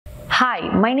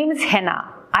Hi, my name is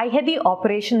Henna. I head the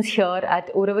operations here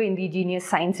at uravu Indigenous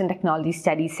Science and Technology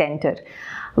Studies Center.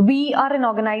 We are an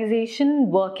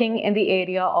organization working in the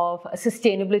area of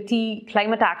sustainability,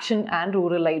 climate action and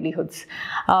rural livelihoods.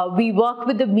 We work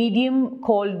with the medium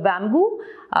called bamboo,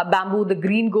 the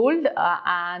green gold,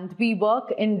 and we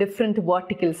work in different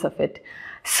verticals of it.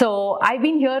 So I've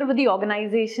been here with the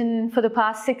organization for the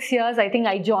past 6 years. I think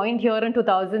I joined here in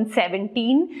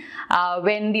 2017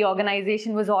 when the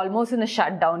organization was almost in a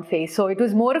shutdown phase. So it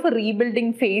was more of a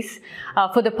rebuilding phase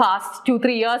for the past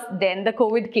 2-3 years. Then the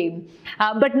COVID came.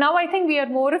 But now I think we are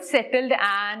more of settled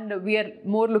and we are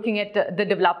more looking at the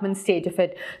development stage of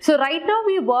it. So right now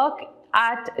we work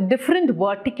at different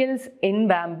verticals in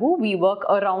bamboo. We work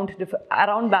around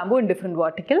bamboo in different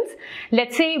verticals.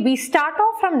 Let's say we start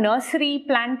off from nursery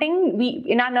planting.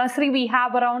 In our nursery we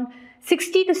have around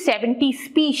 60 to 70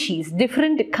 species,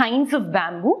 different kinds of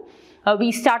bamboo.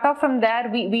 We start off from there.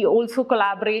 We also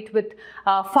collaborate with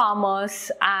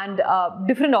farmers and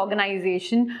different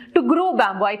organizations to grow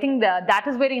bamboo. I think that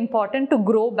is very important, to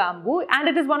grow bamboo, and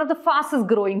it is one of the fastest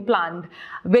growing plant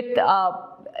with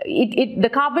the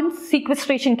carbon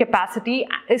sequestration capacity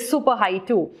is super high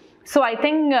too. So I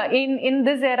think in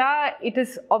this era, it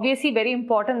is obviously very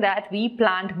important that we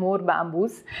plant more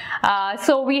bamboos.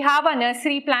 So we have a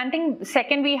nursery planting.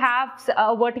 Second, we have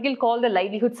a vertical called the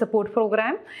livelihood support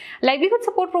program. Livelihood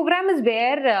support program is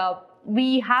where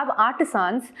we have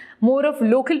artisans, more of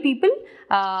local people,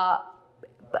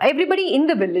 everybody in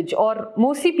the village, or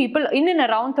mostly people in and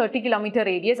around 30-kilometer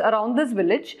radius around this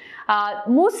village.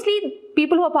 Mostly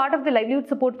people who are part of the livelihood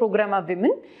support program are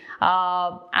women,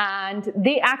 and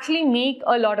they actually make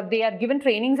a lot of, they are given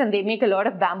trainings and they make a lot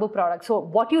of bamboo products. So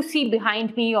what you see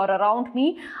behind me or around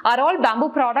me are all bamboo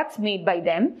products made by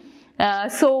them.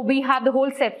 So we have the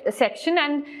whole section,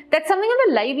 and that's something on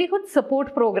the livelihood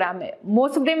support program.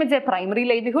 Most of them is their primary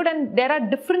livelihood, and there are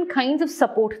different kinds of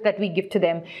support that we give to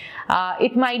them.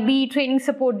 It might be training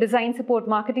support, design support,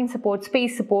 marketing support,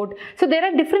 space support. So there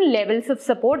are different levels of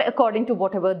support according to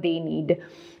whatever they need.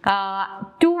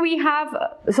 Two, we have,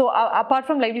 so apart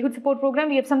from livelihood support program,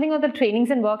 we have something on the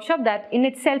trainings and workshop that in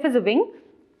itself is a wing.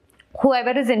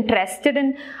 Whoever is interested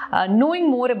in knowing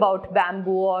more about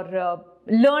bamboo or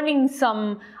learning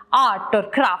some art or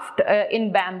craft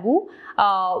in bamboo,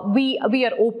 we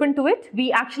are open to it.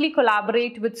 We actually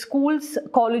collaborate with schools,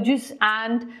 colleges,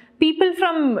 and people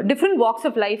from different walks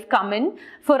of life come in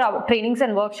for our trainings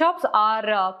and workshops.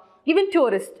 Even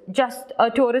tourists, just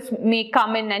a tourist may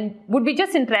come in and would be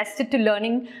just interested to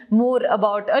learning more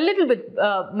about a little bit,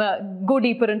 go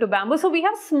deeper into bamboo. So we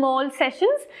have small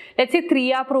sessions, let's say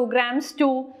 3-hour programs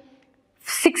to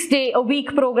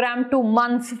 6-day-a-week program to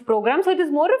months of program. So it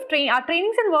is more of our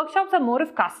trainings and workshops are more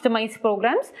of customized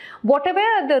programs. Whatever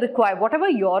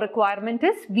your requirement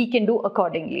is, we can do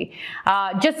accordingly.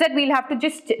 Just that we'll have to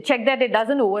just check that it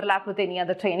doesn't overlap with any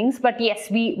other trainings. But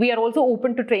yes, we are also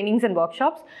open to trainings and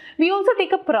workshops. We also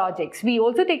take up projects. We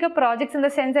also take up projects in the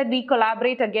sense that we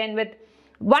collaborate again with.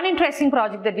 One interesting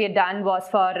project that we had done was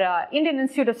for Indian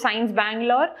Institute of Science,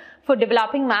 Bangalore, for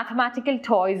developing mathematical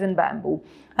toys in bamboo.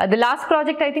 The last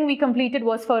project I think we completed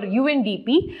was for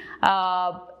UNDP.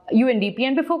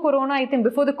 And before Corona, I think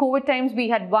before the COVID times, we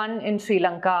had one in Sri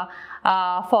Lanka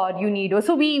for UNIDO.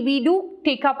 So we do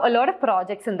take up a lot of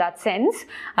projects in that sense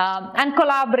and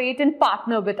collaborate and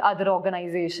partner with other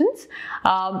organizations.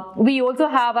 We also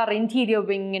have our interior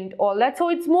wing and all that. So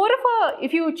it's more of a,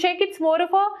 if you check, it's more of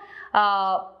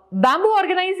a bamboo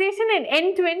organization, an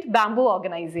end-to-end bamboo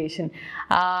organization.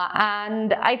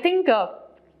 And I think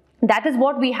that is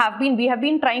what we have been. We have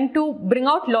been trying to bring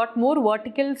out a lot more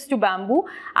verticals to bamboo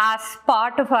as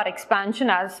part of our expansion,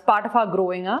 as part of our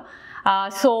growing up.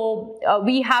 So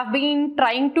we have been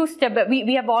trying to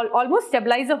we have almost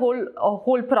stabilized the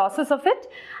whole process of it,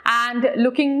 and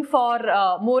looking for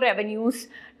more avenues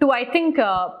to, I think,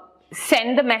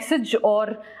 send the message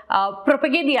or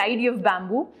propagate the idea of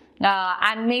bamboo.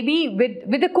 And maybe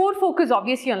with the core focus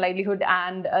obviously on livelihood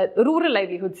and rural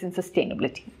livelihoods and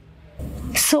sustainability.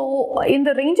 So in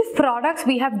the range of products,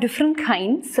 we have different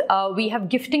kinds. We have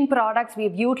gifting products, we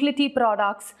have utility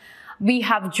products, we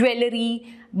have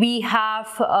jewelry, we have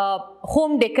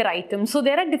home decor items. So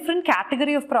there are different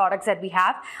category of products that we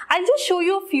have. I'll just show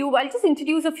you a few. I'll just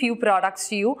introduce a few products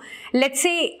to you. Let's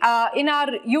say in our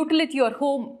utility or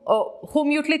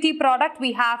home utility product,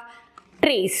 we have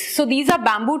trays. So these are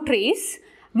bamboo trays.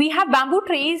 We have bamboo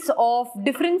trays of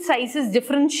different sizes,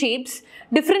 different shapes,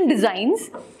 different designs.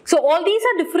 So all these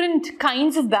are different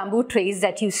kinds of bamboo trays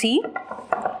that you see.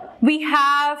 We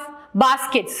have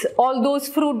baskets, all those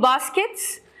fruit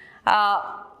baskets.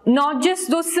 Not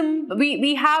just those,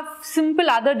 we have simple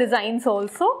other designs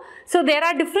also. So there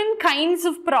are different kinds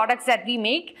of products that we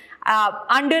make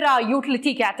under our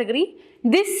utility category.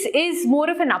 This is more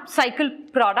of an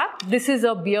upcycled product. This is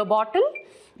a beer bottle,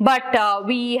 but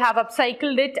we have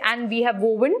upcycled it and we have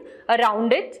woven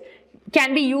around it.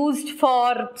 Can be used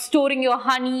for storing your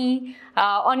honey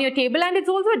on your table, and it's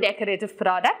also a decorative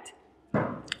product.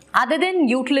 Other than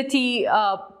utility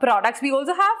products, we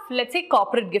also have, let's say,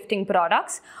 corporate gifting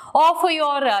products, or for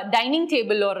your dining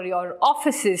table or your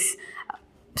office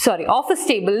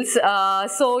tables.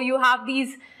 So you have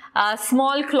these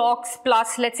small clocks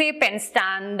plus, let's say, pen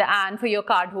stand, and for your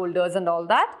card holders and all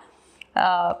that.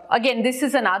 Again, this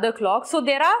is another clock. So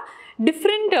there are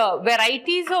different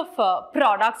varieties of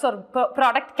products or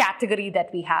product category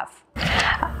that we have.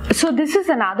 So this is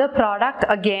another product,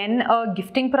 again a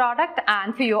gifting product,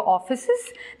 and for your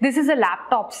offices. This is a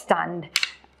laptop stand.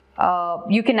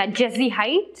 You can adjust the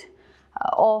height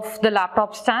of the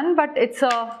laptop stand, but it's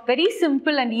a very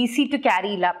simple and easy to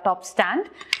carry laptop stand.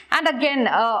 And again,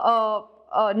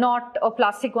 not a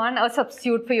plastic one, a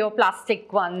substitute for your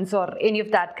plastic ones or any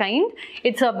of that kind.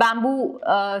 It's a bamboo,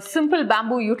 simple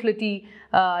bamboo utility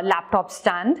laptop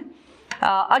stand.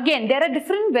 Again, there are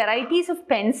different varieties of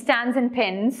pen stands and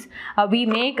pens we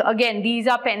make. Again, these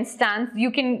are pen stands.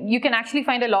 You can actually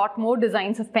find a lot more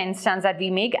designs of pen stands that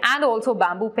we make, and also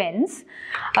bamboo pens.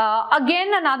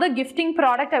 Again, another gifting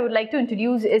product I would like to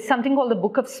introduce is something called the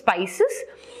Book of Spices.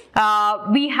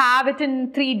 We have it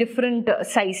in 3 different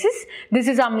sizes. This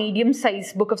is our medium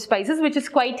size Book of Spices, which is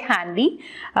quite handy.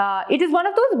 It is one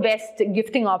of those best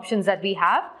gifting options that we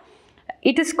have.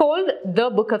 It is called the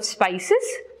Book of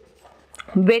Spices,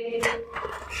 with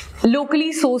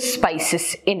locally sourced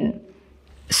spices in.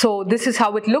 So this is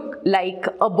how it looks like,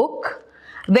 a book,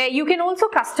 where you can also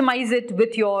customize it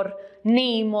with your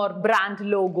name or brand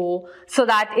logo, so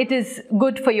that it is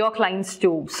good for your clients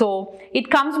too. So it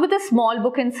comes with a small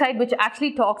book inside which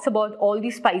actually talks about all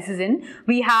these spices in.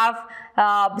 We have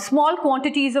small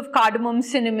quantities of cardamom,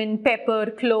 cinnamon,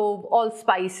 pepper, clove, all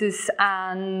spices,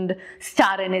 and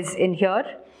star anise in here.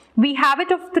 We have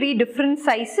it of 3 different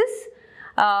sizes.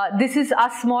 This is a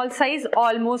small size,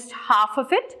 almost half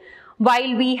of it,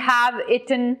 while we have it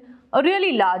in a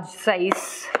really large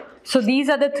size. So these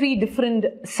are the 3 different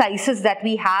sizes that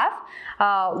we have.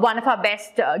 One of our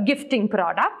best gifting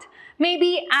product.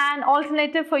 Maybe an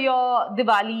alternative for your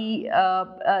Diwali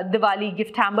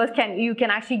gift hampers. You can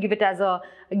actually give it as a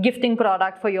gifting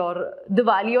product for your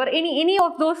Diwali or any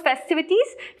of those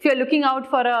festivities. If you're looking out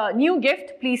for a new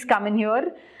gift, please come in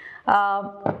here.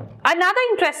 Another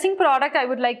interesting product I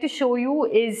would like to show you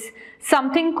is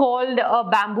something called a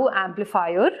bamboo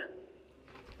amplifier.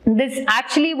 This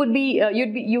actually would be,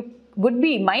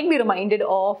 might be reminded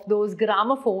of those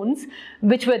gramophones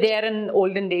which were there in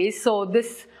olden days. So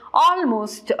this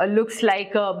almost looks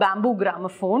like a bamboo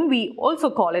gramophone. We also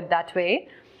call it that way.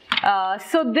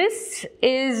 So this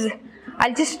is,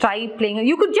 I'll just try playing.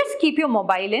 You could just keep your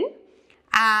mobile in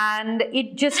and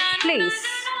it just plays.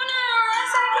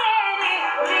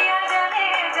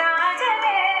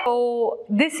 So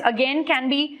this again can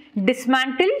be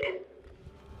dismantled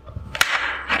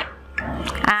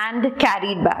and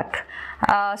carried back.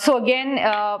 So again,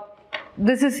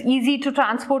 this is easy to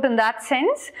transport in that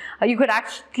sense. You could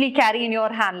actually carry in your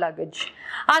hand luggage.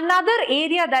 Another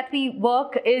area that we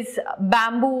work is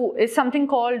bamboo, is something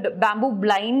called bamboo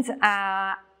blinds.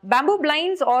 Bamboo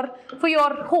blinds, or for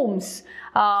your homes.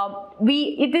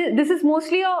 This is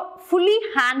mostly a fully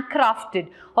handcrafted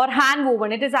or hand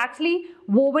woven. It is actually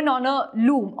woven on a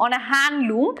loom, on a hand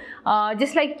loom.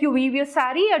 Just like you weave your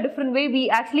sari, a different way we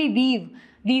actually weave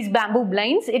these bamboo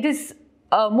blinds. It is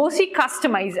mostly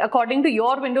customized according to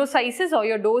your window sizes or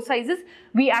your door sizes.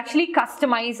 We actually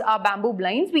customize our bamboo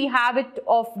blinds. We have it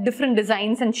of different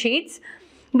designs and shades.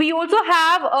 We also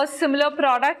have a similar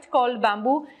product called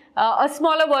bamboo. A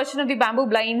smaller version of the bamboo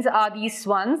blinds are these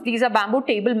ones. These are bamboo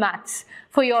table mats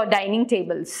for your dining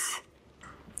tables.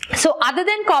 So other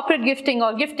than corporate gifting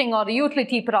or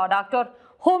utility product or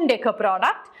home decor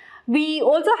product, we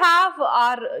also have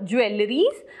our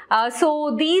jewelleries.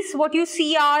 So these, what you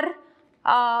see are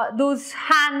those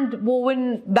hand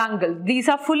woven bangles. These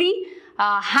are fully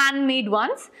handmade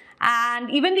ones,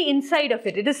 and even the inside of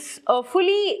it is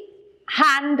fully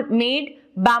handmade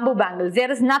bamboo bangles. There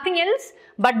is nothing else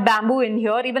but bamboo in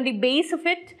here. Even the base of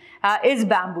it is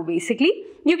bamboo basically.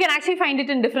 You can actually find it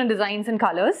in different designs and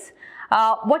colors.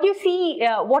 What you see,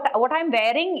 what I'm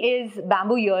wearing is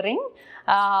bamboo earring.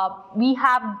 We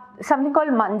have something called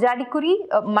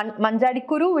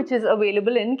manjadikuru, which is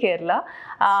available in Kerala.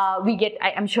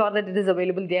 I'm sure that it is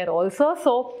available there also.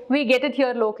 So we get it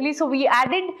here locally. So we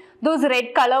added those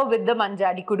red color with the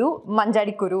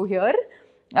manjadikuru here.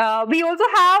 We also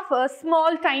have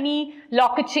small tiny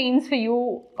locket chains for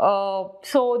you.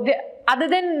 Other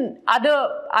than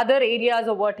other areas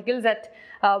or verticals that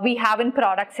we have in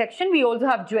product section, we also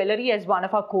have jewelry as one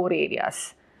of our core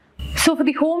areas. So for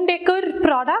the home decor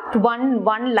product,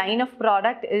 one line of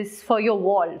product is for your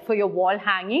wall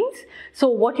hangings. So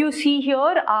what you see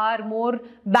here are more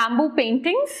bamboo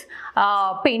paintings,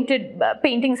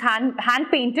 paintings hand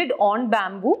painted on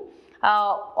bamboo.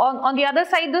 On the other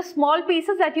side, the small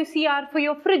pieces that you see are for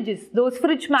your fridges, those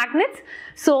fridge magnets.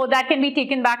 So that can be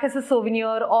taken back as a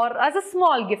souvenir or as a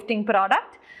small gifting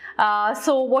product.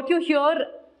 So what you hear,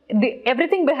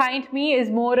 everything behind me is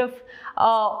more of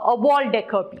a wall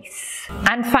decor piece.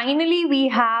 And finally, we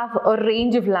have a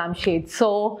range of lampshades.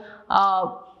 So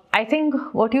I think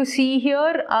what you see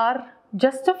here are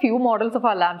just a few models of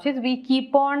our lampshades. We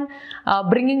keep on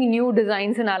bringing new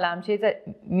designs in our lampshades,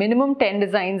 minimum 10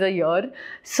 designs a year.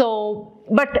 So,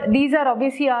 but these are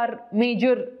obviously our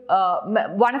major,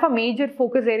 one of our major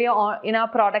focus area in our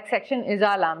product section is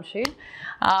our lampshade.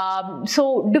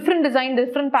 So different design,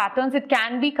 different patterns, it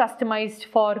can be customized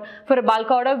for a bulk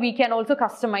order. We can also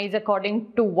customize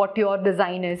according to what your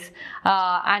design is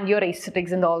and your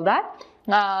aesthetics and all that.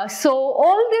 So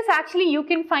all this actually you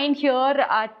can find here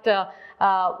at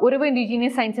Uravu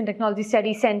Indigenous Science and Technology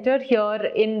Study Center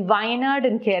here in Wayanad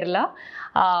in Kerala.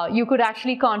 You could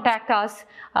actually contact us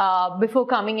before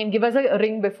coming and give us a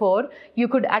ring before. You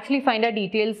could actually find our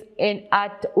details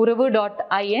at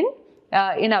uravu.in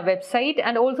in our website,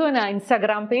 and also in our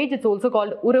Instagram page. It's also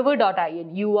called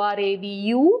uravu.in,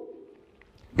 uravu.in.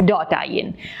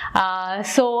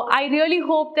 So I really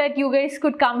hope that you guys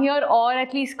could come here or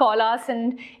at least call us,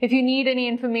 and if you need any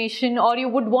information or you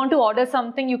would want to order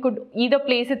something, you could either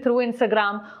place it through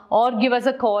Instagram or give us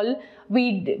a call.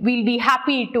 We'll be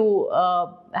happy to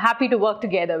work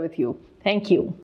together with you. Thank you.